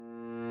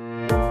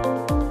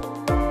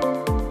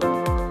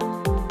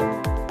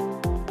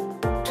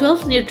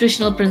12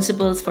 Nutritional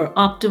Principles for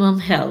Optimum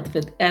Health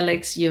with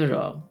Alex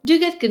Euro. Do you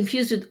get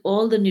confused with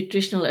all the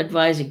nutritional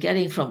advice you're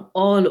getting from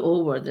all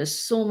over? There's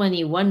so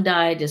many. One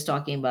diet is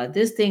talking about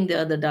this thing,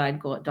 the other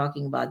diet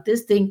talking about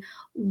this thing.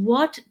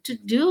 What to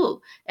do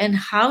and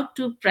how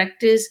to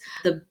practice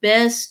the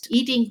best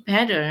eating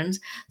patterns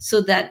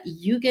so that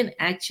you can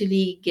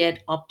actually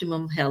get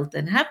optimum health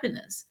and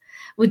happiness.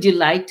 Would you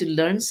like to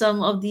learn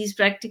some of these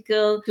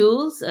practical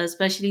tools,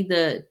 especially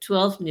the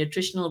 12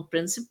 nutritional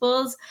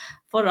principles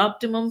for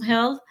optimum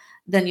health?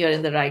 Then you're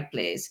in the right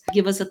place.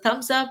 Give us a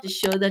thumbs up to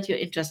show that you're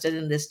interested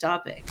in this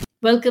topic.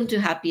 Welcome to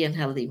Happy and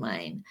Healthy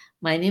Mind.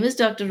 My name is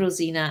Dr.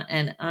 Rosina,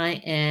 and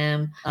I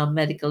am a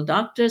medical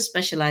doctor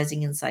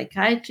specializing in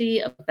psychiatry,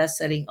 a best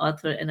selling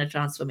author, and a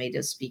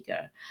transformative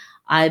speaker.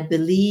 I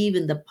believe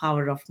in the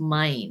power of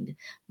mind.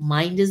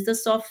 Mind is the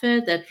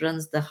software that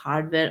runs the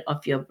hardware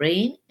of your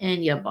brain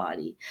and your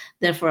body.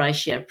 Therefore, I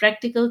share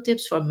practical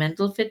tips for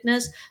mental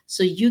fitness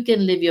so you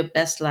can live your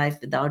best life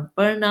without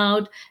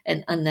burnout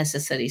and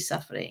unnecessary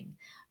suffering.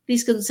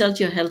 Please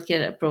consult your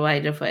healthcare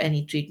provider for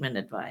any treatment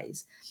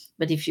advice.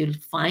 But if you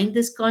find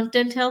this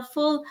content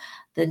helpful,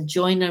 then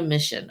join our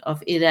mission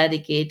of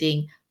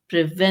eradicating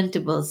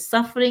preventable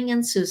suffering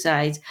and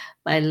suicides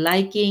by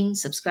liking,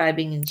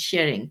 subscribing, and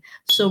sharing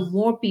so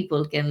more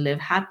people can live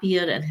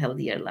happier and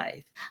healthier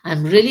life.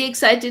 I'm really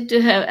excited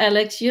to have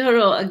Alex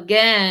Euro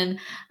again.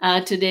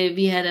 Today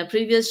we had a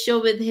previous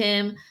show with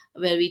him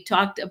where we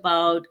talked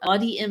about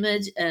body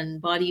image and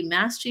body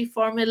mastery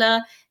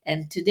formula.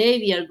 And today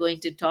we are going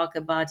to talk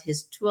about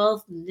his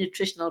 12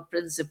 nutritional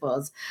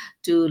principles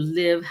to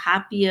live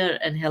happier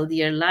and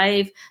healthier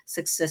life,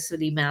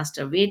 successfully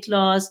master weight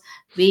loss,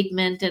 weight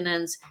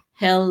maintenance,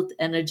 health,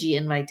 energy,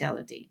 and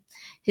vitality.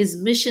 His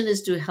mission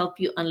is to help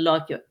you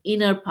unlock your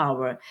inner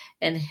power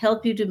and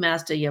help you to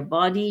master your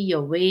body,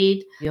 your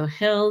weight, your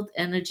health,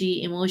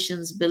 energy,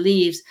 emotions,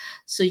 beliefs,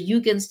 so you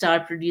can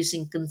start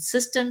producing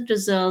consistent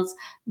results,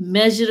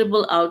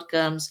 measurable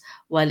outcomes,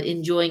 while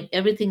enjoying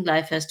everything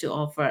life has to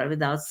offer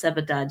without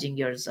sabotaging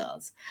your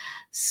results.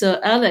 So,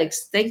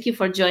 Alex, thank you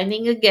for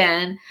joining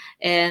again.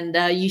 And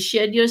you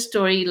shared your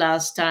story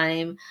last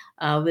time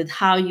with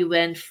how you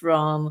went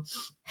from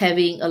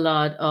having a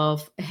lot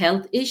of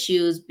health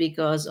issues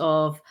because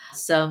of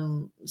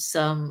some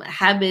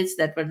habits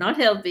that were not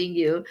helping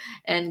you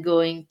and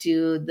going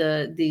to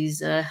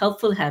these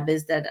helpful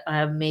habits that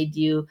have made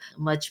you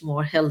much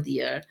more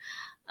healthier.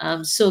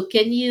 So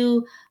can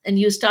you, and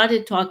you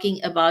started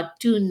talking about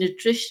 12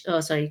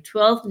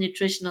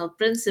 nutritional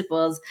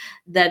principles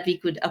that we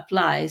could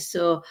apply.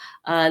 So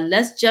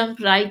let's jump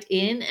right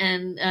in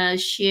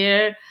and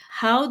share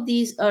how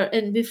these are.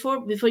 And before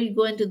you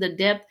go into the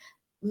depth,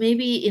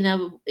 maybe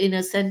in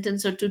a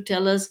sentence or two,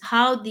 tell us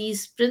how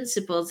these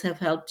principles have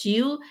helped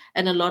you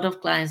and a lot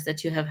of clients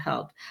that you have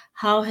helped.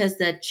 How has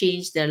that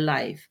changed their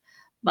life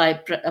by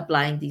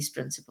applying these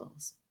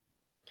principles?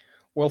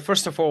 Well,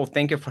 first of all,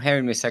 thank you for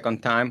having me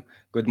second time.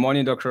 Good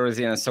morning, Dr.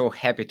 Rosina. So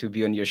happy to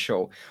be on your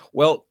show.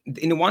 Well,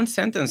 in one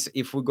sentence,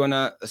 if we're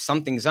gonna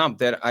sum things up,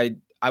 that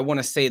I want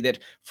to say that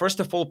first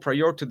of all,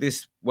 prior to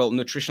this, well,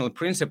 nutritional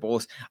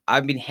principles,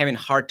 I've been having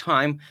hard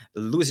time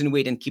losing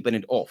weight and keeping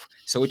it off.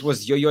 So it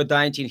was yo-yo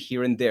dieting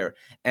here and there,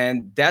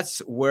 and that's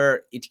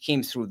where it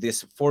came through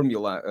this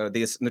formula,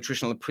 these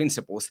nutritional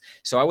principles.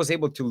 So I was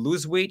able to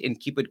lose weight and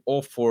keep it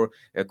off for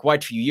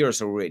quite a few years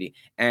already,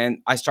 and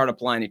I started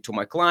applying it to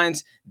my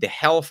clients. The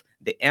health,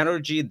 the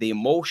energy, the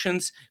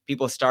emotions,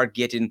 people start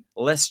getting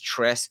less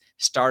stress,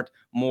 start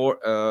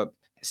more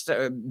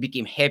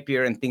became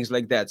happier and things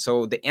like that.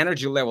 So the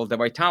energy level, the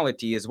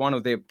vitality is one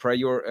of the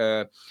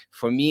prior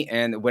for me,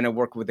 and when I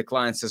work with the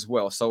clients as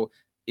well. So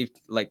if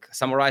like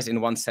summarize in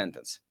one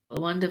sentence.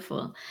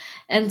 Wonderful.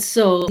 And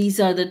so these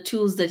are the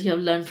tools that you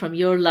have learned from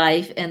your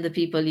life and the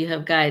people you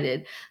have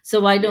guided. So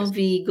why Yes. don't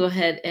we go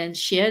ahead and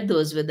share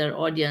those with our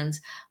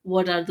audience?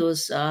 What are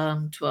those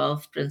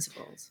 12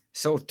 principles?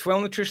 So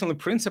 12 nutritional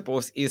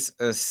principles is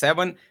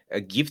seven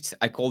gifts.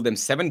 I call them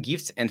seven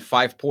gifts and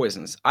five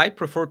poisons. I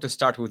prefer to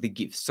start with the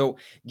gifts. So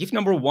gift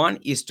number one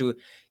is to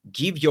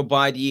give your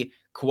body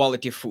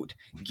quality food.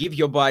 Give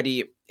your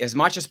body as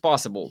much as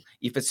possible.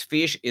 If it's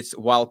fish, it's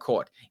wild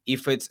caught.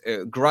 If it's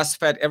grass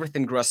fed,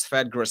 everything grass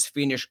fed, grass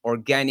finished,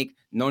 organic,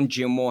 non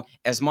GMO,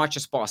 as much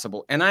as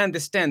possible. And I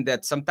understand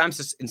that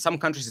sometimes in some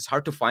countries it's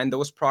hard to find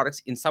those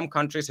products. In some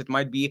countries it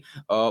might be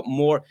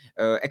more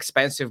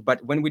expensive.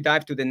 But when we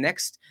dive to the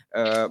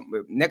uh,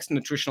 next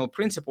nutritional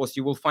principles,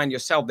 you will find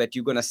yourself that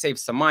you're going to save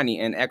some money,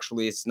 and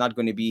actually it's not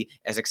going to be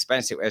as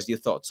expensive as you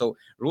thought. So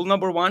rule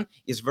number one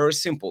is very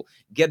simple: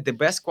 get the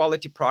best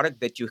quality product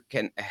that you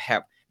can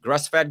have: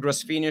 grass fed,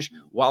 grass finished,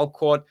 wild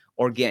caught,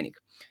 organic.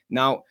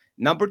 Now,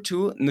 number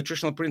two,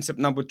 nutritional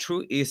principle number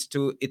two is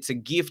to it's a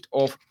gift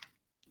of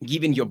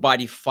giving your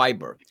body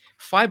fiber.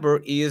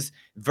 Fiber is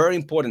very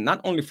important,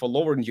 not only for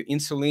lowering your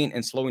insulin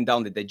and slowing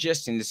down the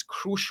digestion, it's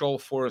crucial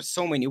for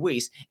so many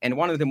ways. And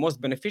one of the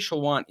most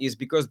beneficial one is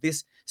because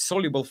this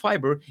soluble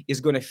fiber is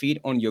going to feed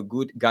on your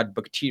good gut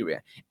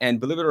bacteria. And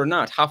believe it or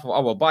not, half of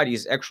our body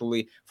is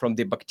actually from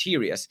the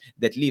bacteria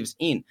that lives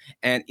in.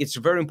 And it's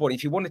very important.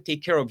 If you want to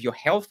take care of your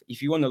health,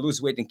 if you want to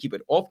lose weight and keep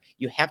it off,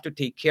 you have to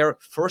take care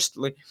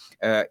firstly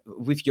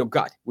with your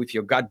gut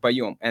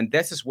biome. And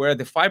this is where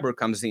the fiber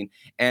comes in.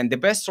 And the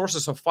best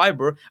sources of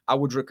fiber, I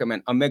would recommend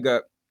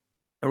omega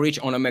rich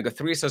on omega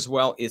 3s as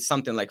well. It's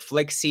something like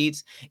flax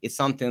seeds, it's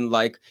something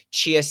like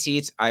chia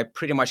seeds. I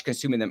pretty much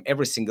consuming them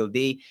every single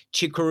day.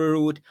 Chicory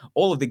root,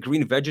 all of the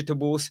green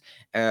vegetables.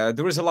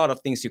 There is a lot of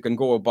things you can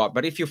go about,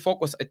 but if you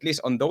focus at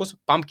least on those,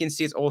 pumpkin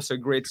seeds also a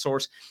great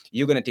source.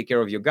 You're going to take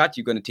care of your gut,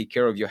 you're going to take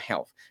care of your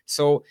health.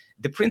 So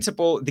the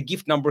principle, the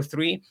gift number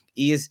 3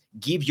 is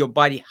give your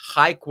body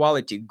high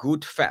quality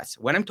good fats.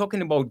 When I'm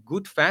talking about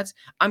good fats,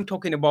 I'm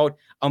talking about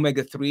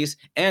omega 3s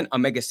and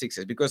omega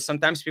 6s, because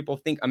sometimes people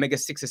think omega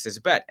 6s is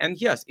bad.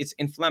 And yes, it's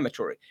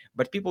inflammatory,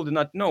 but people do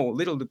not know,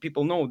 little do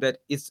people know that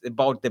it's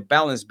about the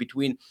balance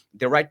between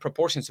the right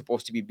proportion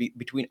supposed to be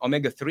between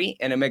omega 3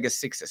 and omega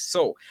 6s.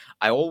 So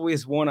I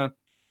always want to.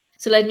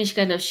 So let me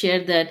kind of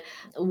share that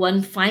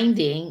one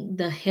finding: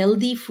 the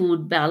healthy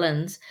food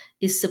balance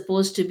is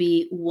supposed to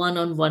be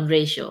 1-on-1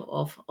 ratio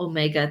of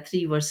omega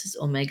 3 versus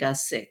omega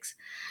 6.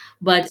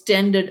 But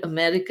standard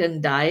American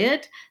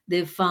diet,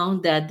 they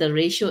found that the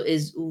ratio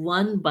is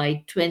 1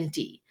 by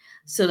 20.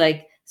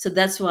 So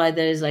that's why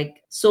there is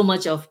like so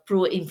much of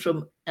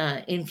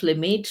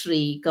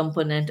inflammatory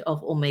component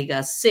of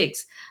omega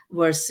 6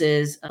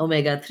 versus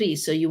omega 3.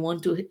 So you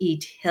want to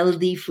eat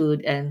healthy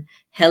food and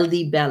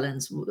healthy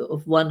balance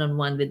of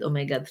 1-on-1 with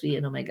omega 3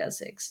 and omega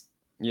 6.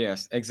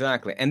 Yes,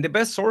 exactly. And the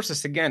best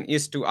sources again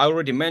is to, I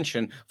already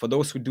mentioned, for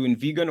those who doing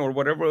vegan or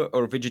whatever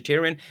or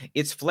vegetarian,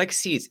 it's flax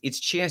seeds, it's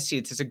chia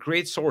seeds. It's a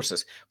great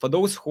sources. For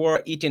those who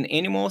are eating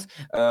animals,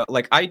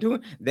 like I do,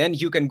 then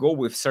you can go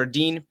with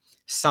sardine,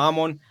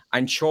 salmon,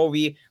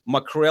 anchovy,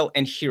 mackerel,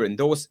 and herring.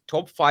 Those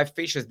top 5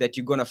 fishes that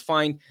you're gonna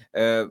find,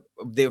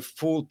 they're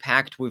full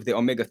packed with the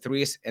omega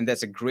 3s, and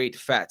that's a great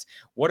fat.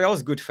 What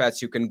else good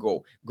fats you can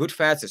go? Good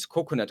fats is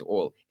coconut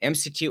oil,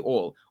 MCT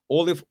oil,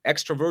 olive,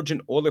 extra virgin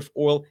olive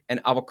oil,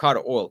 and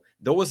avocado oil.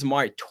 Those are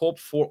my top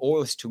 4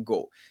 oils to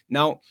go.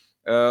 Now,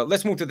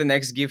 let's move to the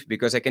next gift,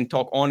 because I can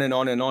talk on and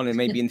on and on, and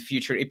maybe in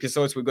future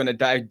episodes we're gonna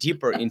dive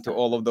deeper into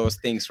all of those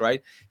things,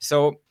 right?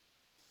 So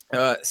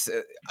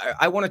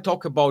I want to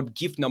talk about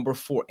gift number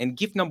 4, and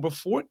gift number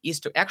 4 is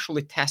to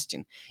actually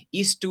testing,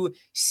 is to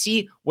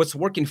see what's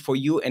working for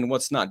you and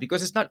what's not,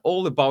 because it's not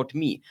all about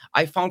me.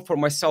 I found for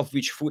myself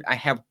which food I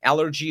have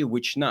allergy,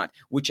 which not,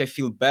 which I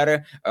feel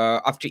better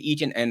after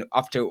eating and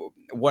after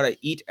what I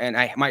eat, and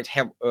I might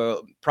have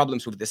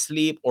problems with the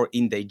sleep or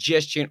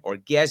indigestion or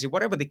gassy,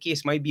 whatever the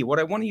case might be. What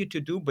I want you to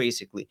do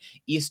basically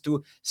is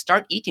to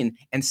start eating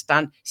and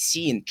start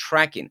seeing,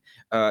 tracking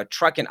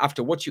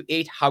after what you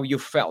ate, how you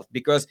felt,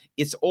 because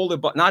it's all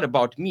about, not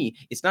about me,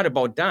 it's not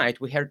about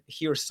diet. We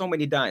hear so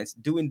many diets,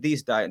 doing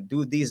this diet,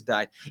 do this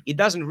diet. It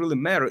doesn't really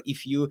matter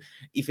if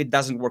it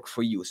doesn't work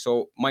for you.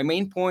 So my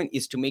main point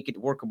is to make it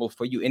workable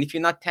for you. And if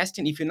you're not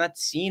testing, if you're not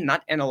seeing,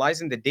 not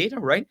analyzing the data,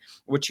 right,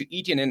 what you're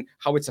eating and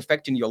how it's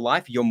affecting your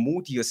life, your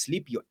mood, your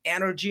sleep, your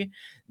energy,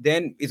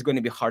 then it's going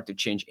to be hard to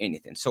change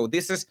anything. So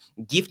this is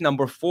gift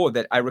number 4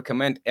 that I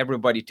recommend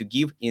everybody to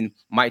give in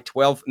my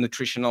 12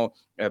 nutritional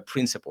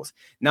principles.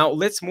 Now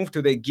let's move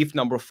to the gift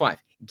number 5.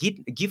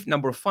 Gift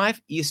number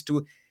 5 is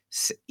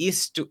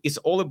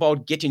all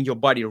about getting your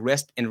body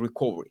rest and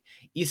recovery.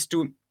 Is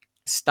to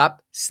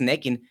stop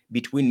snacking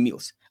between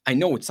meals. I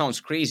know it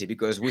sounds crazy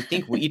because we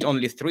think we eat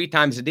only 3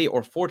 times a day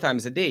or 4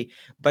 times a day,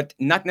 but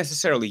not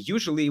necessarily.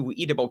 Usually we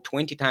eat about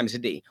 20 times a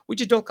day. We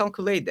just don't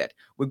calculate that.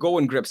 We go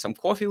and grab some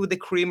coffee with the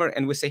creamer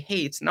and we say, hey,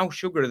 it's no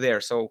sugar there,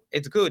 so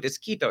it's good, it's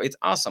keto, it's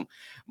awesome.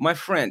 My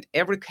friend,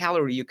 every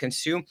calorie you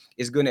consume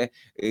is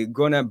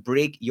gonna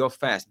break your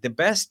fast. The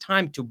best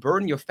time to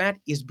burn your fat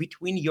is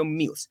between your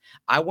meals.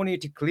 I want you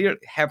to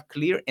have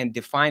clear and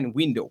defined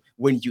window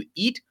when you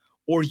eat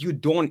or you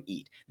don't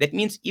eat. That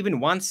means even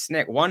one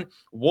snack, one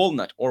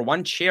walnut or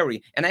one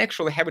cherry. And I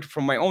actually have it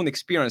from my own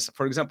experience.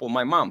 For example,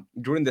 my mom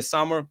during the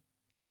summer,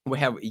 we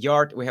have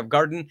yard, we have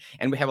garden,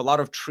 and we have a lot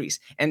of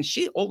trees, and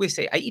she always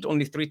say I eat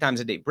only 3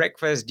 times a day: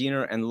 breakfast,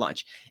 dinner, and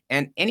lunch.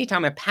 And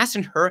anytime I pass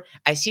in her,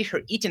 I see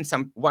her eating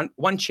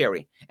one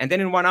cherry, and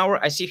then in 1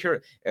 hour I see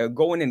her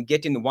going and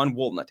getting one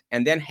walnut,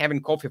 and then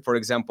having coffee, for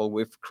example,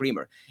 with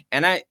creamer.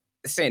 And I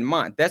saying,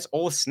 man, that's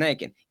all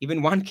snacking.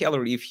 Even 1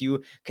 calorie if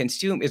you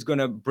consume is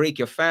gonna break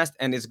your fast,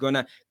 and it's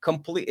gonna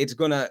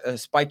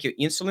spike your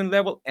insulin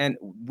level, and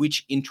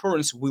which in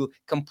turns will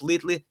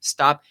completely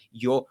stop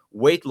your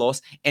weight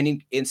loss,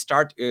 and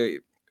start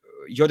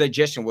your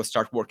digestion will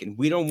start working.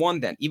 We don't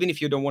want that. Even if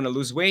you don't want to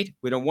lose weight,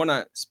 we don't want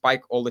to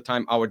spike all the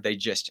time our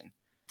digestion.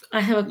 I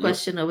have a You.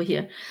 question over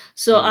here.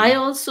 So I Mhm.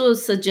 also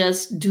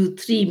suggest do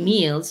 3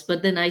 meals,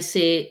 but then I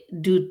say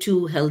do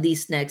two healthy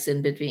snacks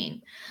in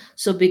between.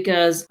 So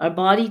because our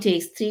body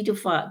takes 3 to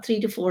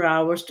 4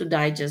 hours to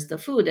digest the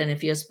food, and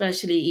if you're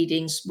especially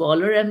eating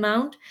smaller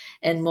amount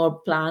and more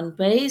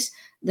plant-based,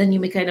 then you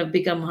may kind of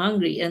become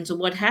hungry. And so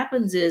what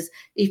happens is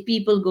if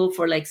people go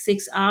for like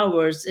 6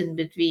 hours in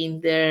between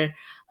their,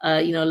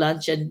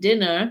 lunch and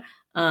dinner,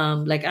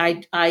 like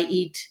I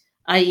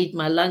eat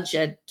my lunch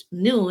at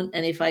noon,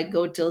 and if I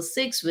go till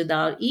 6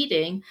 without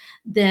eating,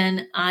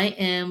 then I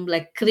am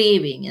like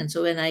craving. And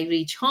so when I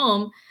reach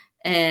home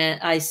and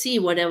I see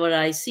whatever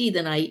I see,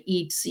 then I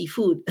eat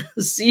seafood.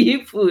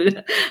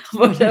 Seafood.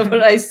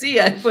 Whatever I see,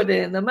 I put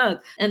it in the mouth.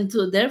 And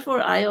so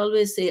therefore I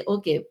always say,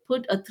 okay,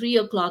 put a 3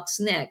 o'clock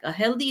snack, a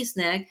healthy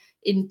snack,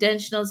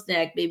 intentional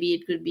snack. Maybe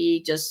it could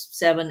be just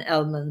 7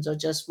 almonds or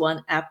just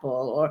one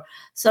apple or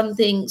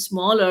something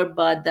smaller,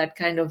 but that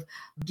kind of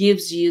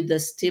gives you the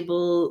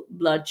stable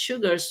blood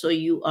sugar, so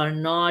you are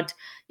not,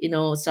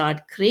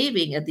 start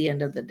craving at the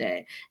end of the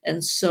day.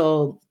 And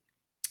so,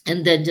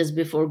 and then just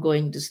before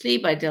going to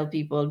sleep, I tell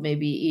people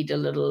maybe eat a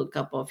little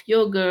cup of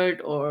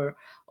yogurt, or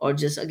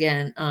just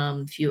again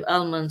few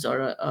almonds,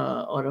 or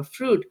a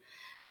fruit.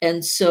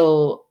 And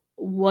so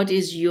what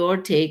is your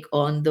take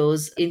on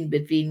those in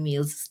between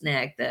meals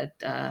snack that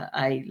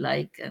I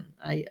like and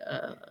I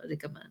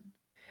recommend?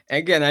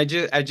 Again, I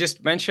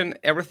just mentioned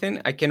everything.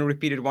 I can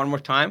repeat it one more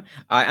time.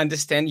 I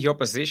understand your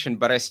position,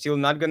 but I still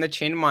not gonna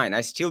change mine.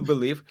 I still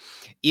believe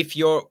if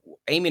you're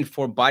aiming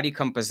for body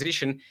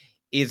composition,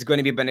 it's going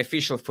to be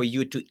beneficial for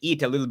you to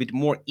eat a little bit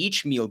more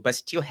each meal, but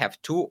still have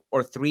 2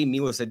 or 3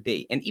 meals a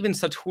day. And even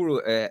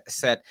Sadhguru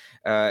said,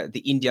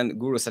 the Indian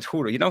guru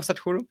Sadhguru,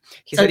 Sadhguru?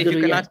 He said, if you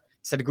Sadhguru, yeah. cannot,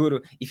 Sadhguru,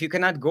 if you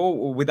cannot go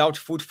without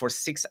food for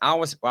 6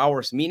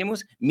 hours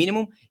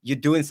minimum, you're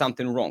doing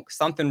something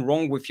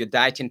wrong with your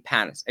dieting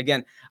patterns.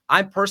 Again,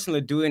 I'm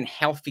personally doing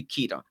healthy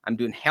keto. I'm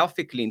doing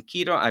healthy, clean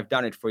keto. I've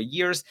done it for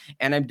years,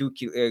 and I'm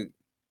doing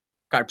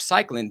carb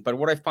cycling. But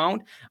what I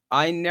found,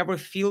 I never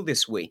feel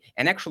this way.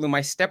 And actually,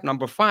 my step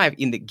number 5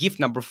 in the gift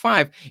number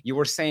 5, you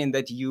were saying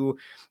that you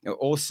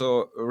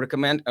also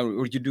recommend,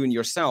 or you're doing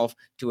yourself,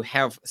 to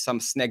have some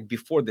snack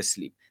before the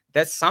sleep.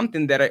 That's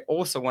something that I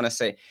also want to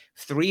say.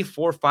 3,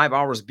 4, 5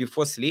 hours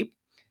before sleep,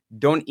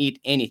 don't eat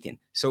anything.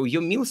 So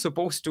your meal's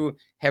supposed to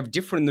have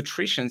different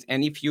nutritions,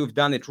 and if you've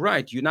done it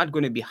right, you're not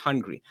going to be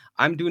hungry.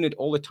 I'm doing it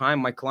all the time,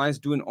 my clients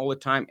doing it all the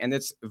time, and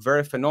it's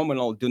very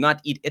phenomenal. Do not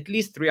eat at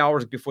least 3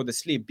 hours before the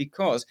sleep,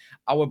 because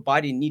our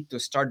body need to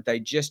start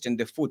digesting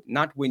the food,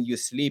 not when you're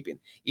sleeping.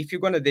 If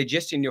you're going to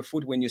digest in your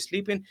food when you're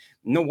sleeping,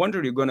 no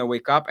wonder you're going to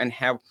wake up and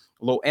have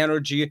low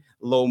energy,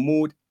 low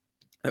mood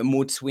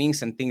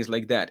swings and things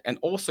like that. And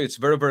also, it's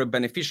very, very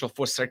beneficial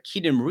for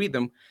circadian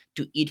rhythm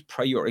to eat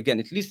prior. Again,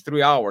 at least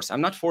 3 hours.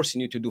 I'm not forcing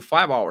you to do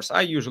 5 hours.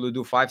 I usually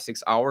do 5,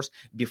 6 hours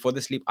before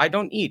the sleep. I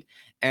don't eat.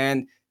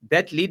 And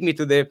that lead me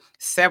to the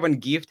 7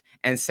 gift.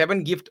 And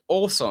 7 gift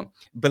also,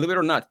 believe it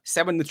or not,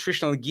 7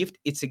 nutritional gift.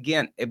 It's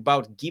again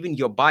about giving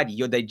your body,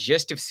 your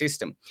digestive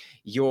system,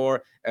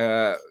 your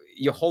uh,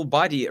 your whole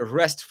body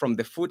rest from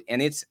the food,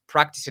 and it's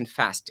practicing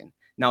fasting.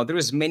 Now, there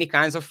is many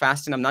kinds of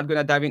fasting. I'm not going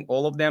to dive in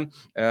all of them.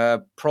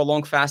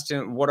 Prolonged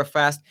fasting, water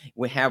fast.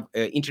 We have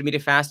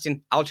intermittent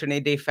fasting,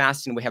 alternate day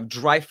fasting. We have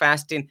dry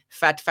fasting,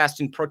 fat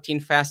fasting,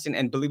 protein fasting.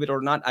 And believe it or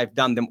not, I've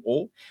done them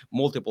all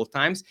multiple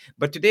times.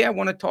 But today I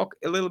want to talk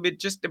a little bit,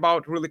 just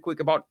about really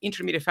quick, about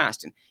intermittent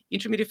fasting.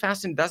 Intermittent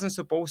fasting doesn't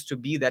supposed to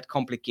be that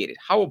complicated.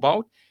 How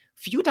about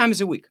few times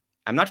a week?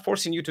 I'm not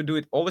forcing you to do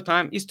it all the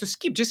time. Is to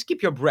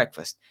skip your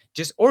breakfast,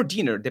 just or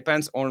dinner,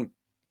 depends on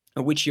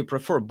which you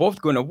prefer.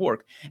 Both going to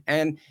work.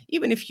 And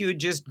even if you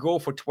just go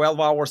for 12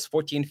 hours,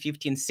 14,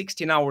 15,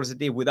 16 hours a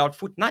day without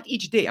food, not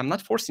each day, I'm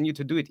not forcing you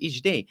to do it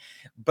each day,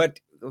 but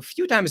a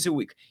few times a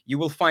week, you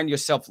will find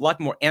yourself a lot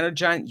more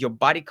energized. Your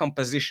body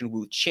composition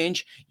will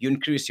change. You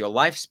increase your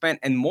lifespan,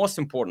 and most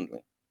importantly,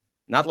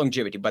 not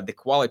longevity, but the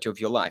quality of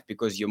your life,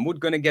 because your mood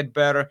going to get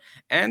better,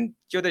 and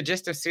your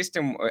digestive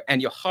system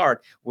and your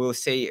heart will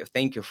say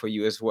thank you for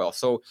you as well.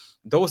 So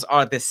those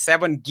are the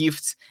 7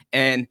 gifts,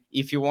 and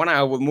if you want,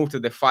 I will move to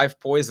the 5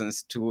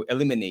 poisons to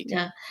eliminate.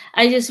 Yeah,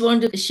 I just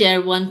want to share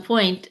one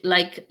point.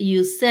 Like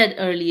you said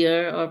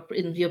earlier, or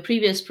in your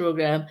previous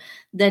program,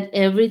 that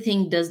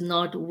everything does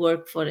not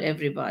work for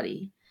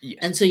everybody. Yes.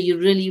 And so you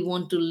really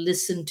want to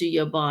listen to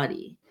your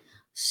body.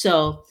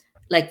 So,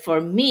 like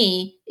for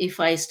me, if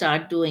I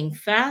start doing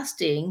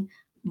fasting,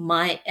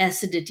 my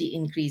acidity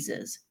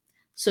increases.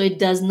 So it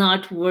does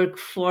not work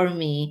for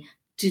me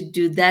to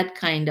do that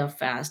kind of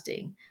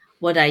fasting.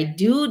 What I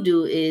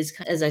do is,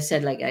 as I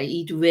said, like I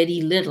eat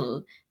very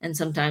little, and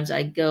sometimes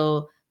I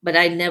go, but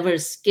I never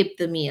skip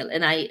the meal.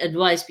 And I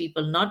advise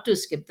people not to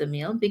skip the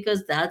meal,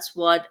 because that's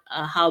what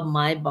how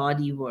my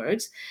body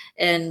works.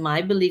 And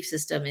my belief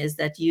system is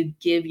that you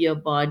give your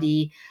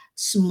body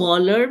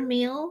smaller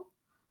meal,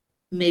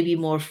 maybe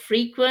more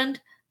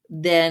frequent,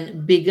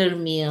 than bigger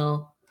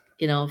meal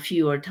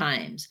fewer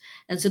times.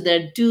 And so there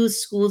are two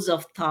schools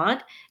of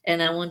thought,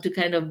 and I want to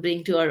kind of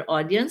bring to our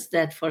audience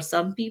that for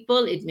some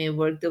people it may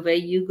work the way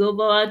you go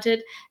about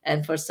it,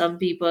 and for some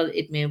people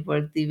it may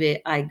work the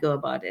way I go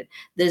about it.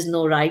 There's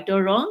no right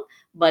or wrong,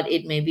 but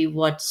it may be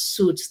what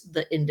suits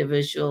the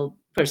individual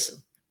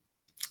person.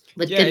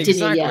 But Yeah,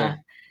 continue. Yeah.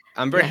 exactly.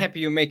 I'm very Yeah. happy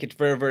you make it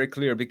very, very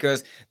clear,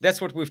 because that's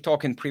what we've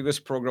talked in previous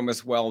program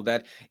as well.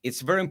 That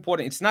it's very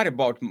important. It's not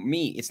about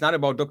me. It's not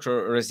about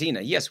Dr. Rosina.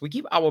 Yes, we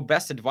give our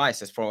best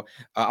advices for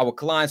our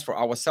clients, for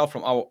ourselves,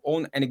 from our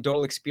own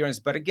anecdotal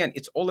experience. But again,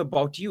 it's all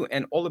about you,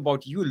 and all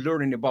about you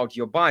learning about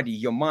your body,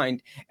 your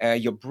mind,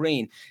 your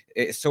brain.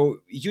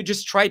 So you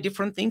just try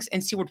different things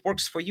and see what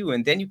works for you,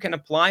 and then you can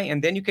apply,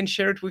 and then you can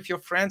share it with your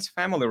friends,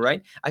 family.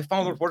 Right? I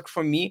found what worked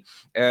for me.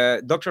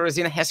 Dr.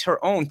 Rosina has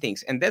her own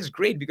things, and that's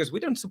great, because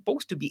we don't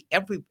supposed to be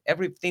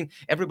everything.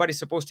 Everybody's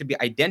supposed to be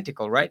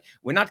identical, right?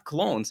 We're not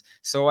clones.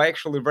 So I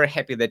actually very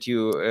happy that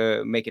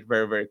you make it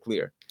very, very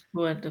clear.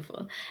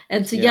 Wonderful.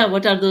 And so, yeah, Yeah.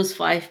 what are those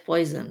five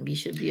poison we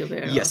should be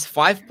aware of? Yes,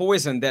 five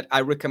poison that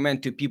I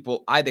recommend to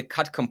people: either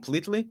cut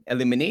completely,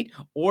 eliminate,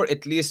 or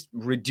at least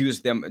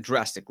reduce them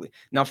drastically.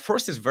 Now,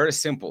 first is very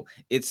simple.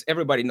 It's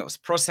everybody knows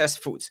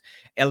processed foods.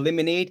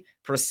 Eliminate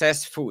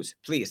processed foods,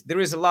 please.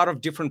 There is a lot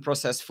of different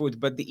processed food,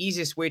 but the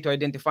easiest way to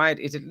identify it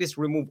is at least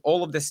remove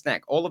all of the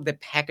snack, all of the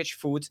packaged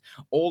foods,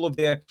 all of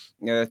the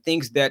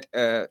things that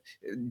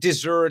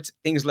desserts,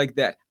 things like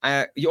that.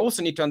 You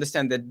also need to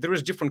understand that there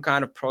is different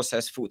kind of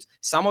processed foods.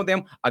 Some of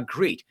them are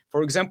great.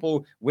 For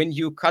example, when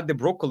you cut the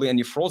broccoli and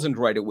you frozen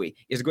right away,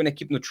 it's going to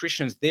keep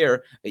nutrition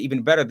there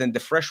even better than the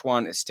fresh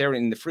one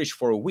staring in the fridge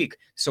for a week.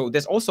 So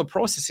there's also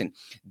processing.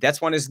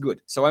 That's one is good.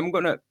 So I'm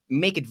going to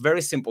make it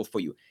very simple for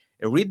you.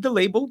 Read the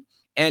label,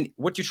 and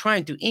what you're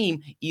trying to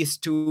aim is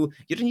to,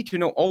 you don't need to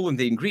know all of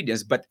the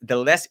ingredients, but the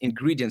less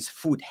ingredients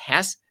food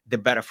has, the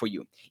better for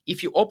you.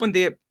 If you open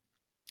the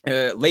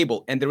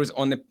label and there is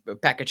on the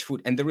packaged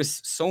food and there is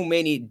so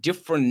many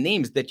different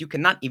names that you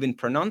cannot even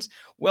pronounce,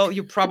 well,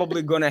 you're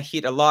probably gonna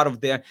hit a lot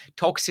of the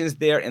toxins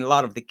there, and a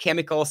lot of the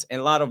chemicals,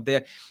 and a lot of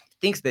the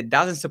things that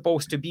doesn't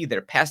supposed to be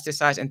there,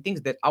 pesticides and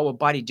things that our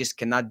body just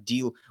cannot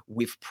deal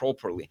with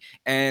properly.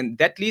 And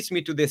that leads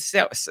me to the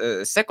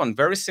second,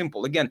 very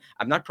simple. Again,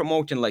 I'm not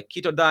promoting like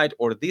keto diet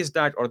or this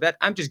diet or that.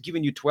 I'm just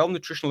giving you 12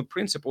 nutritional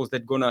principles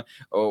that gonna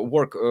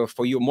work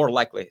for you, more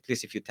likely, at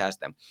least if you test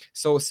them.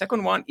 So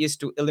second one is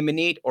to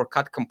eliminate or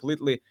cut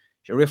completely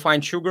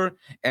refined sugar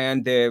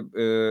and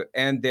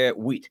the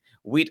wheat.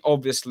 Wheat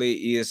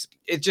obviously is,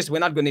 it's just, we're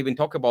not going to even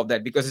talk about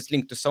that because it's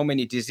linked to so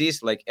many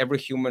disease, like every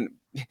human,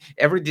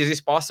 every disease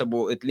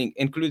possible it linked,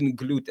 including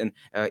gluten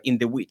in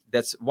the wheat.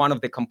 That's one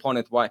of the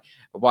components why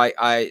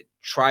I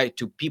try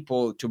to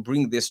people to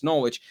bring this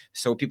knowledge,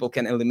 so people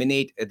can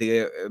eliminate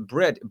the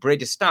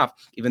bready stuff.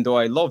 Even though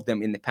I loved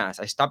them in the past,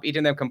 I stopped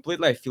eating them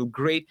completely. I feel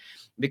great,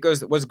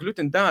 because what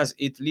gluten does,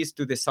 it leads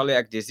to the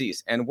celiac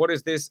disease. And what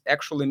is this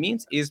actually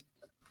means is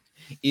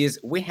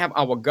we have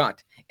our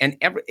gut, and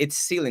it's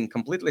sealing,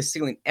 completely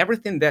sealing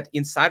everything that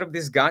inside of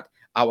this gut,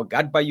 our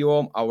gut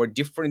biome, our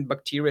different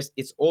bacteria,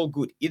 it's all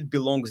good, it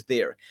belongs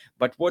there.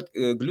 But what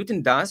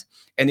gluten does,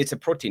 and it's a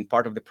protein,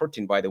 part of the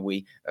protein, by the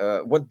way,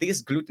 what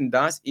this gluten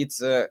does,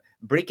 it's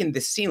breaking the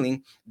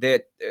ceiling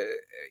that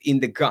in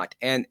the gut,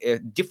 and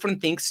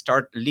different things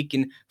start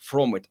leaking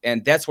from it,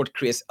 and that's what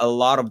creates a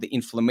lot of the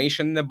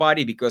inflammation in the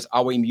body, because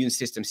our immune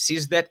system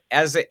sees that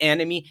as an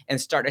enemy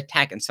and start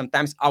attacking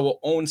sometimes our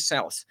own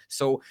cells.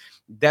 So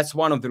that's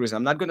one of the reasons.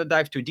 I'm not going to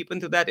dive too deep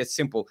into that. It's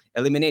simple: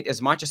 eliminate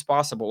as much as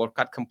possible or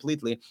cut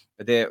completely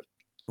the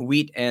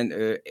wheat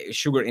and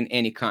sugar in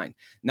any kind.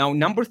 Now,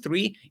 number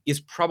three is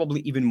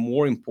probably even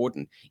more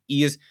important,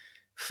 is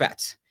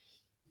fats.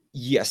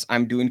 Yes,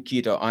 I'm doing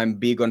keto. I'm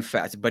big on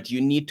fats, but you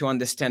need to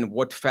understand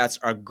what fats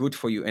are good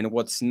for you and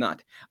what's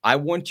not. I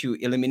want to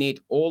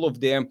eliminate all of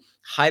the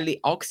highly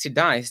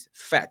oxidized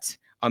fats,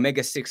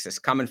 omega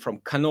 6s, coming from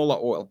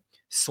canola oil,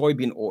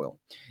 soybean oil.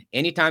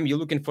 Anytime you're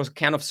looking for a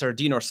can of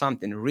sardine or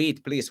something,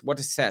 read please what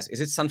it says.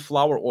 Is it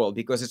sunflower oil?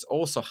 Because it's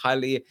also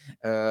highly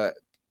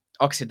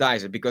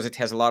oxidized, because it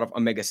has a lot of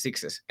omega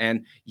 6s,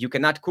 and you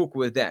cannot cook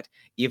with that.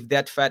 If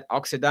that fat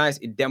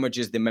oxidized, it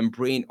damages the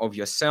membrane of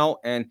your cell,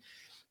 and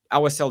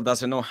our cell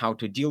doesn't know how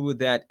to deal with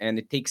that, and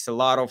it takes a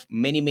lot of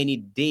many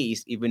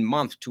days, even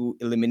months, to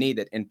eliminate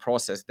it and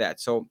process that.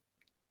 So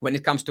when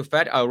it comes to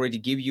fat, I already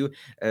give you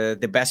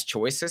the best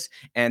choices,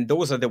 and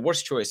those are the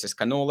worst choices: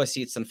 canola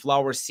seed,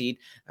 sunflower seed,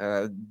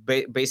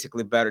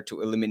 basically better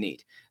to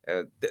eliminate.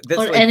 That's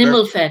Or like very,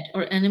 animal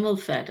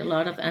fat, a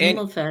lot of and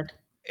animal fat.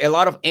 a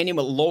lot of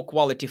animal low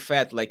quality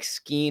fat like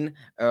skin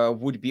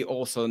would be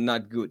also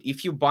not good.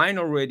 If you buying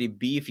already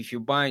beef, if you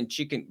buying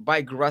chicken,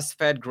 buy grass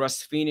fed,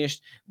 grass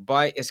finished,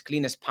 buy as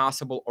clean as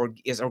possible or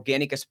as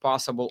organic as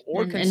possible,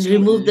 or And consume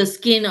remove the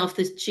skin of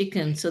this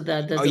chicken so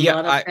that oh there's a yeah,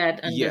 lot of I fat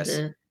under yes,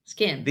 the.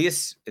 Skin.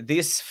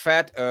 This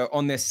fat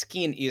on the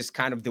skin is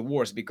kind of the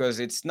worst because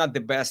it's not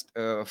the best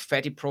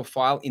fatty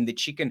profile in the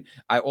chicken.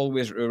 I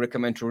always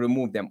recommend to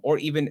remove them. Or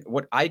even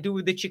what I do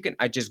with the chicken,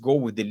 I just go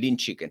with the lean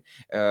chicken.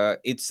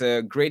 It's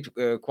a great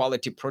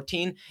quality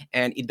protein,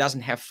 and it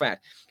doesn't have fat.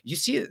 You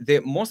see,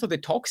 the most of the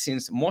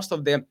toxins, most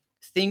of the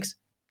things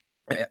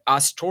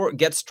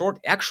get stored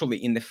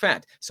actually in the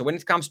fat. So when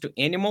it comes to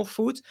animal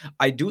foods,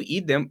 I do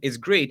eat them, it's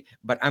great,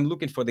 but I'm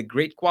looking for the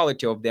great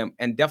quality of them,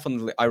 and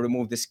definitely I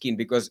remove the skin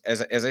because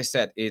as I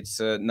said, it's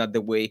not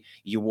the way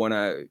you want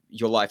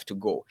your life to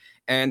go.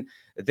 And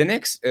the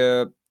next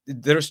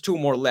there's two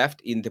more left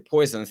in the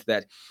poisons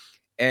that,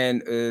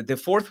 and the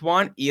fourth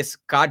one is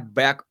cut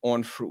back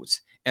on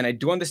fruits. And I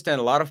do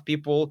understand a lot of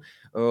people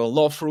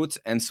love fruits,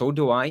 and so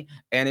do I.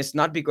 And it's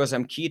not because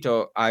I'm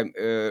keto, I'm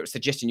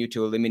suggesting you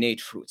to eliminate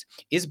fruits.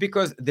 It's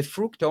because the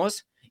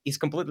fructose is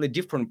completely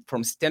different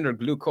from standard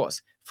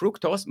glucose.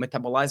 Fructose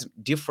metabolizes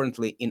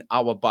differently in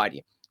our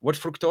body. What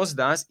fructose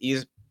does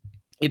is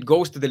it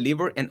goes to the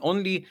liver, and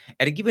only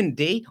at a given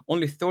day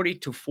only 30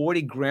 to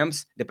 40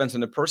 grams, depends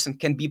on the person,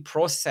 can be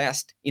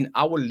processed in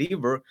our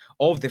liver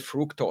of the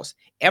fructose.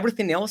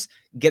 Everything else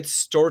gets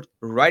stored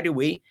right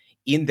away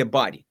in the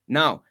body.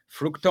 Now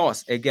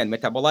fructose again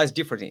metabolized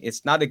differently.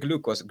 It's not a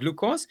glucose.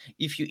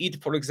 If you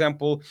eat, for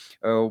example,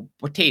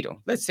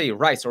 potato, let's say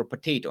rice or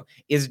potato,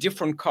 is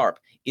different carb.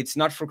 It's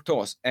not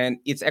fructose, and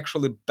it's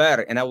actually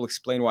better, and I will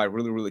explain why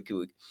really really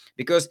quick.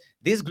 Because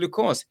this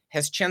glucose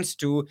has chance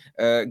to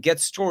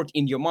get stored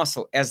in your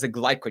muscle as a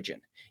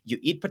glycogen. You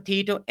eat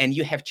potato and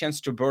you have chance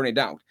to burn it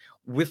out.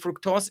 With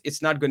fructose,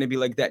 it's not going to be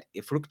like that.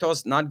 If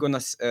fructose not going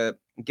to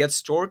get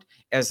stored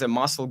as a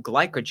muscle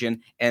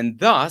glycogen, and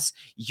thus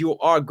you're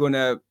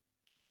gonna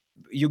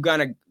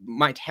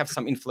might have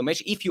some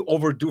inflammation if you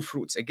overdo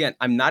fruits. Again,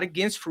 I'm not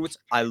against fruits,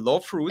 I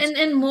love fruits.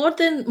 And more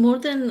than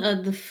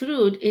the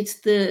fruit, it's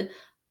the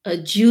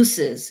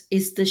juices,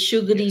 it's the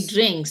sugary Yes.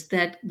 drinks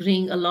that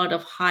bring a lot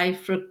of high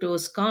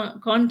fructose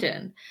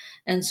content.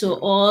 And so Yeah.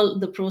 all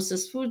the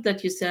processed food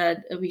that you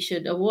said we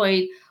should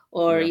avoid,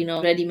 or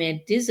Yeah.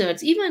 ready-made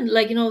desserts, even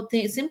like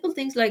simple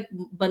things like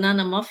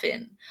banana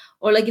muffin,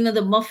 or like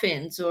the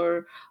muffins,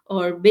 or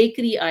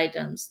bakery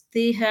items,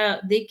 they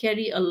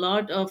carry a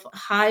lot of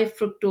high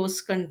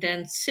fructose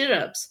content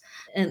syrups,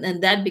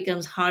 and that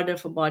becomes harder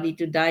for body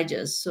to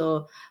digest.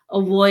 So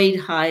avoid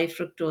high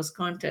fructose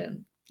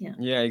content. Yeah.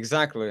 Yeah,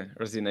 exactly,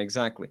 Rosina,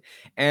 exactly.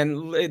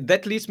 And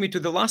that leads me to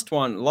the last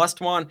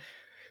one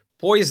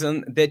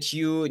poison that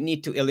you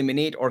need to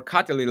eliminate or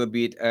cut a little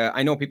bit.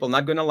 I know people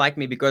not gonna like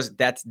me because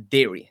that's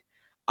dairy.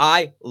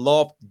 I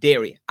love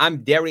dairy.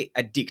 I'm dairy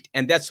addict,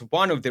 and that's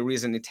one of the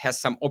reason it has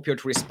some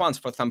opioid response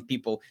for some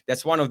people.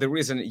 That's one of the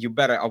reason you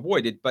better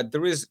avoid it. But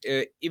there is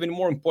even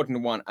more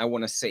important one I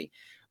want to say.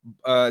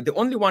 The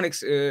only one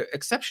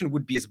exception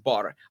would be is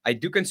butter. I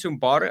do consume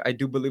butter. I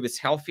do believe it's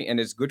healthy and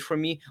it's good for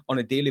me on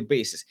a daily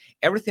basis.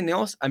 Everything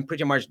else I'm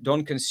pretty much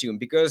don't consume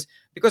because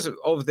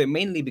of the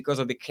mainly because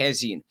of the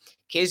casein.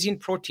 Casein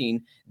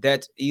protein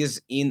that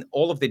is in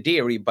all of the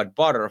dairy, but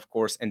butter, of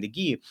course, and the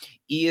ghee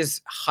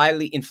is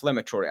highly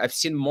inflammatory. I've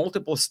seen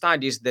multiple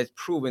studies that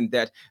proven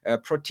that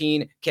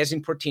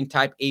casein protein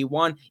type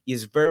A1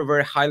 is very,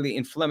 very highly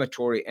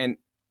inflammatory. And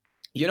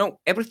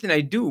everything I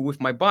do with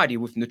my body,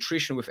 with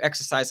nutrition, with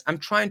exercise, I'm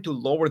trying to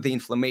lower the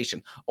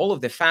inflammation. All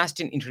of the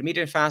fasting,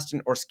 intermittent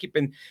fasting, or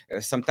skipping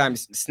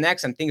sometimes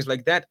snacks and things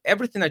like that,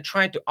 everything I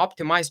try to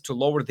optimize to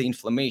lower the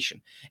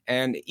inflammation.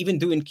 And even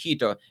doing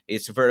keto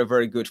is very,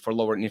 very good for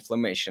lowering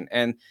inflammation.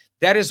 And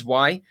that is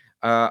why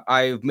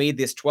I've made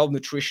these 12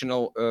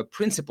 nutritional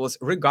principles,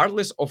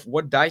 regardless of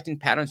what dieting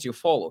patterns you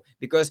follow.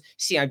 Because,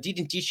 see, I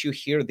didn't teach you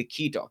here the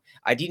keto,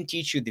 I didn't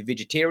teach you the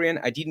vegetarian,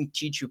 I didn't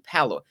teach you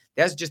paleo.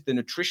 That's just the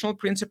nutritional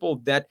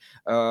principle that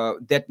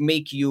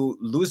make you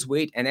lose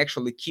weight and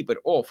actually keep it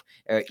off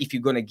if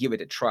you're gonna give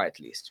it a try at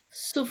least.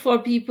 So for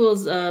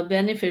people's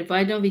benefit,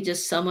 why don't we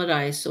just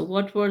summarize? So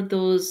what were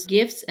those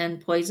gifts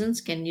and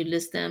poisons? Can you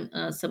list them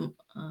some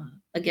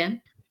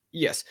again?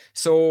 Yes.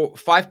 So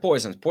 5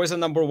 poisons. Poison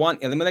number one: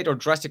 eliminate or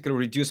drastically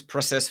reduce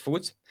processed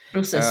foods.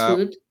 Processed Uh,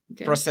 food.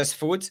 Okay. Processed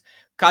foods.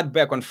 Cut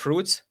back on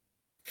fruits,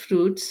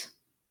 Fruits,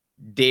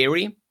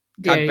 dairy.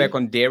 Cut back dairy,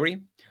 on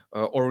dairy.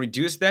 Or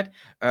reduce that.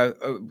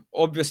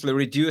 Obviously,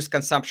 reduce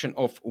consumption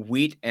of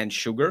wheat and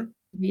sugar.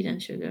 wheat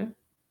and sugar.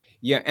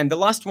 Yeah, and the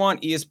last one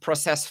is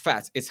processed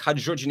fats. It's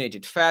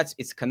hydrogenated fats,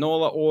 it's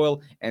canola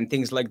oil and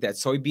things like that.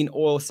 Soybean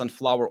oil,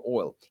 sunflower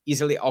oil,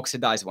 easily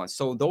oxidized ones.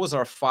 So those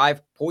are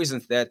 5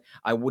 poisons that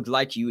I would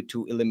like you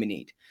to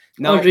eliminate.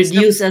 Or Now,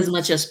 reduce as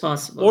much as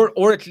possible.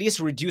 or at least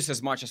reduce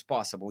as much as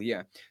possible. Yeah.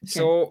 Okay.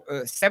 So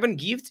 7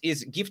 gifts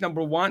is gift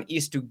number one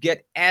is to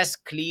get as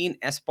clean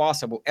as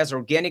possible, as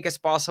organic as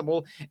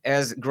possible,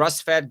 as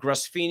grass fed,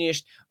 grass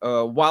finished,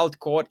 wild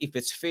caught if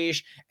it's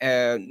fish,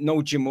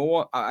 no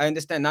GMO. I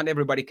understand not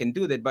everybody can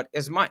do that, but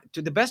as much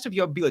to the best of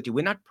your ability.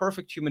 We're not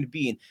perfect human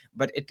being,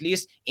 but at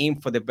least aim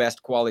for the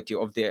best quality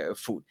of the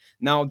food.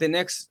 Now the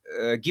next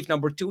gift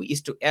number two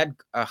is to add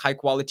high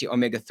quality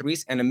omega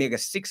 3s and omega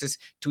 6s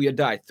to your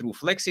diet through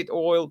flaxseed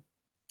oil,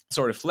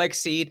 sorry,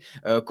 flaxseed,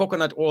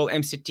 coconut oil,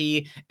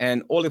 MCT,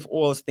 and olive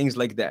oils, things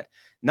like that.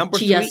 Number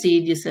Chia three,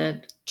 seed, you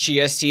said.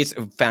 chia seeds,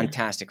 Yeah.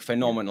 fantastic, Yeah.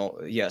 phenomenal.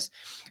 Yes.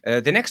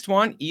 The next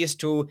one is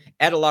to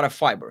add a lot of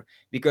fiber,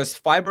 because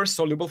fiber,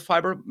 soluble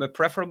fiber,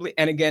 preferably.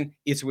 And again,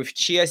 it's with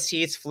chia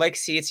seeds,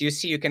 flax seeds. You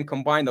see, you can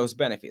combine those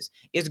benefits.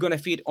 It's going to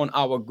feed on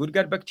our good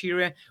gut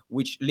bacteria,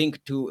 which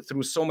link to,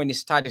 through so many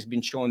studies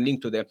been shown,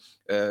 link to the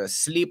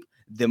sleep,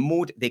 the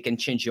mood. They can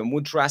change your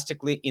mood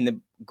drastically in the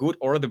good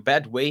or the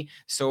bad way.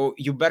 So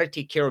you better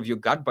take care of your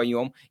gut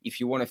biome if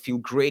you want to feel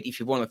great, if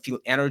you want to feel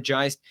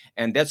energized.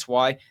 And that's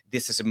why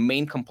this is a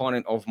main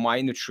component of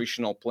my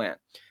nutritional plan.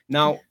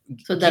 Now,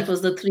 So that give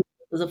was the three.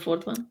 What was the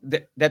fourth one?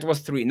 that was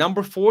three.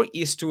 Number four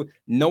is to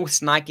no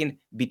snacking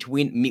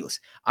between meals.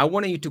 I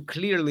want you to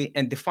clearly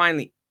and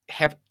definitely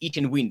have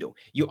eating window.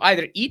 You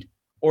either eat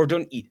or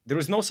don't eat. There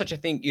is no such a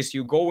thing as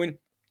you go in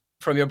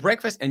from your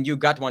breakfast and you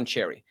got one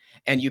cherry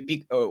and you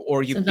pick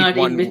or you So pick not in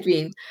one.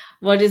 between.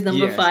 What is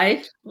number Yes.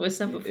 five? What's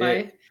number Uh,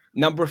 five?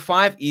 Number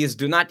five is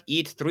do not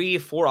eat 3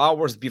 4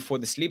 hours before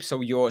the sleep,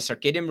 so your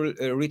circadian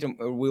rhythm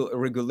will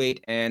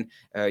regulate, and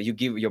you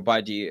give your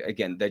body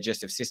again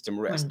digestive system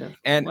rest. Wonderful,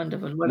 And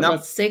wonderful. What num-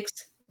 about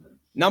six?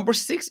 number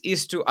six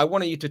is to I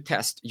want you to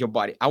test your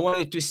body. I want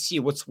you to see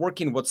what's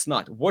working, what's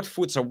not, what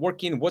foods are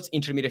working, what's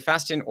intermittent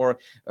fasting, or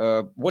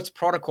what's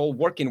protocol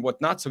working, what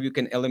not, so you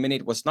can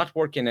eliminate what's not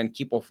working and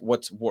keep off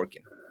what's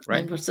working, right?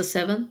 And what's the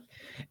seven?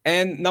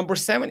 And number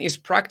seven is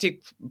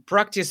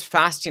practice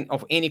fasting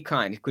of any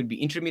kind. It could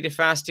be intermittent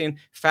fasting,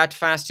 fat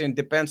fasting,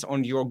 depends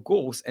on your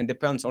goals and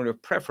depends on your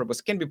preferences.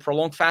 It can be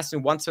prolonged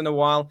fasting once in a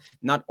while,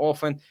 not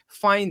often.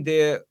 Find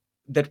the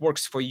that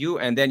works for you,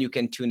 and then you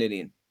can tune it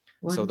in.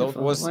 So that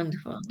Wonderful, was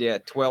wonderful.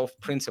 the 12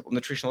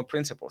 nutritional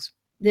principles.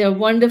 They are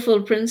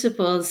wonderful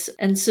principles.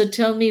 And so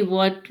tell me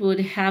what would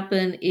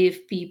happen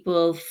if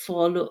people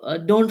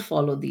don't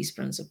follow these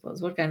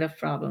principles? What kind of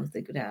problems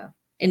they could have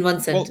in one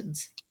Well,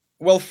 sentence?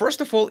 Well, first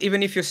of all,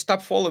 even if you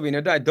stop following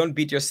your diet, don't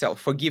beat yourself.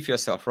 Forgive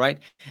yourself, right?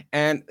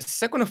 And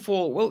second of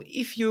all, well,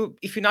 if you're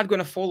not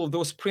gonna follow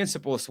those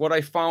principles, what I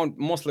found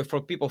mostly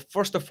for people,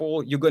 first of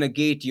all, you're gonna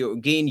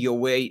gain your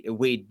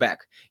weight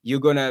back.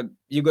 You're gonna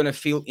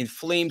feel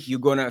inflamed. You're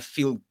gonna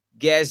feel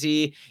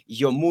gassy.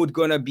 Your mood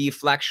gonna be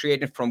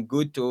fluctuating from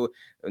good to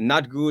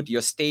not good.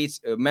 Your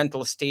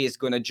mental state is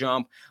gonna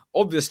jump.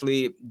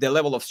 Obviously, the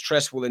level of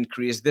stress will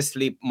increase. The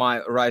sleep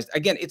might rise.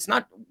 Again, it's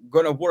not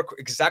gonna work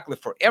exactly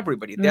for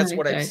everybody. That's Right,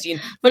 what I've right.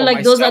 seen But for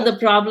like those are myself.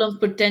 the problems,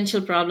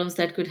 potential problems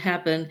that could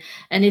happen.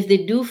 And if they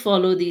do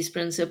follow these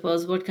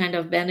principles, what kind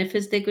of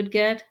benefits they could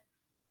get?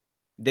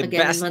 The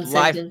Again, in best one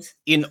life sentence.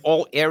 in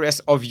all areas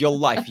of your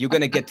life. You're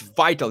gonna get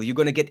vital. You're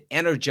gonna get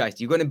energized.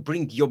 You're gonna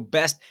bring your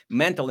best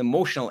mental,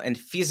 emotional, and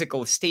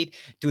physical state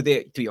to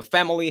your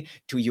family,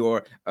 to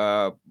your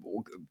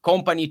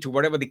company, to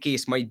whatever the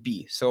case might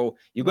be. So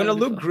you're gonna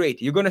look Wonderful.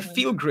 great. You're gonna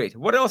feel Wonderful. great.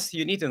 What else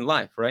you need in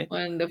life, right?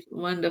 Wonderful.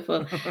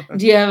 Wonderful.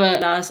 Do you have a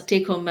last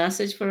take home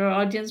message for our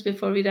audience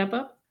before we wrap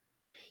up?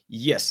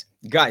 Yes,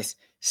 guys,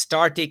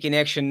 start taking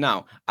action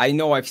now. I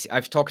know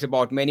I've talked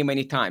about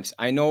many times.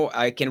 I know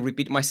I can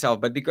repeat myself,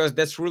 but because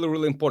that's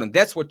really important.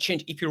 That's what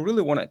change. If you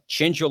really want to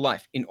change your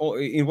life in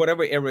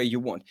whatever area you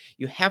want,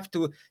 you have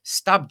to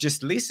stop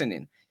just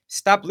listening.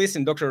 Stop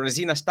listening, Dr.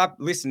 Rosina. Stop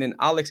listening,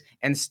 Alex,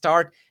 and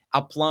start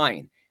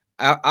applying.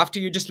 After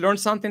you just learn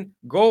something,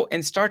 go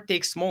and start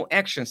take small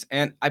actions.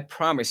 And I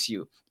promise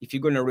you, if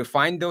you're going to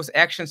refine those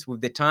actions with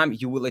the time,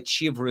 you will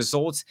achieve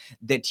results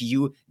that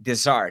you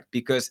desired,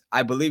 because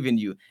I believe in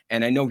you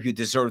and I know you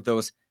deserve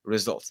those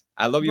results.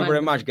 I love you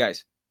very much, Wonderful.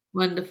 guys.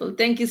 Wonderful.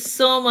 Thank you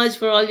so much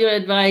for all your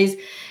advice.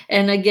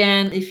 And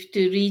again, if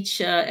to reach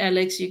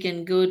Alex, you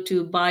can go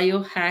to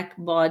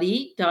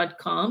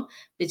biohackbody.com,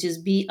 which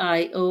is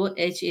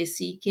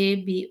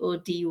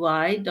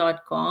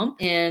biohackbody.com.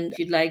 And if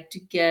you'd like to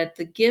get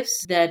the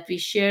gifts that we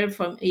share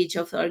from each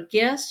of our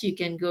guests, you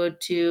can go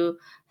to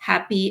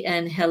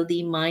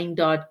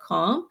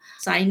happyandhealthymind.com.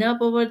 Sign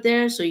up over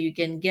there so you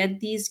can get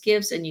these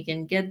gifts and you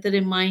can get the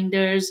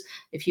reminders.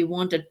 If you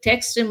want a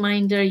text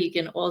reminder, you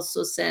can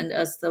also send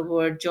us the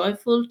word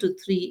joyful to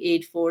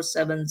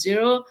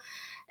 38470,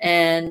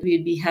 and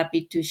we'd be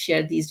happy to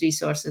share these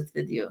resources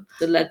with you.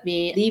 So let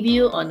me leave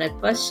you on a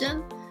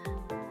question.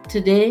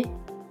 Today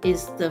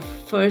is the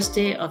first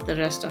day of the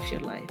rest of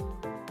your life.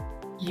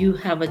 You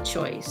have a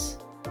choice.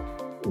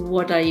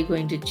 What are you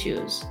going to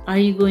choose? Are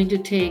you going to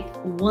take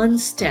one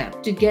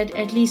step to get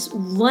at least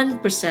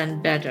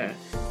 1% better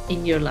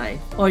in your life,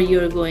 or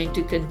you're going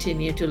to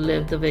continue to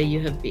live the way you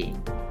have been?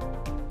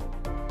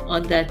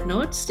 On that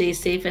note, stay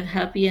safe and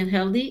happy and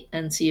healthy,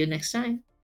 and see you next time.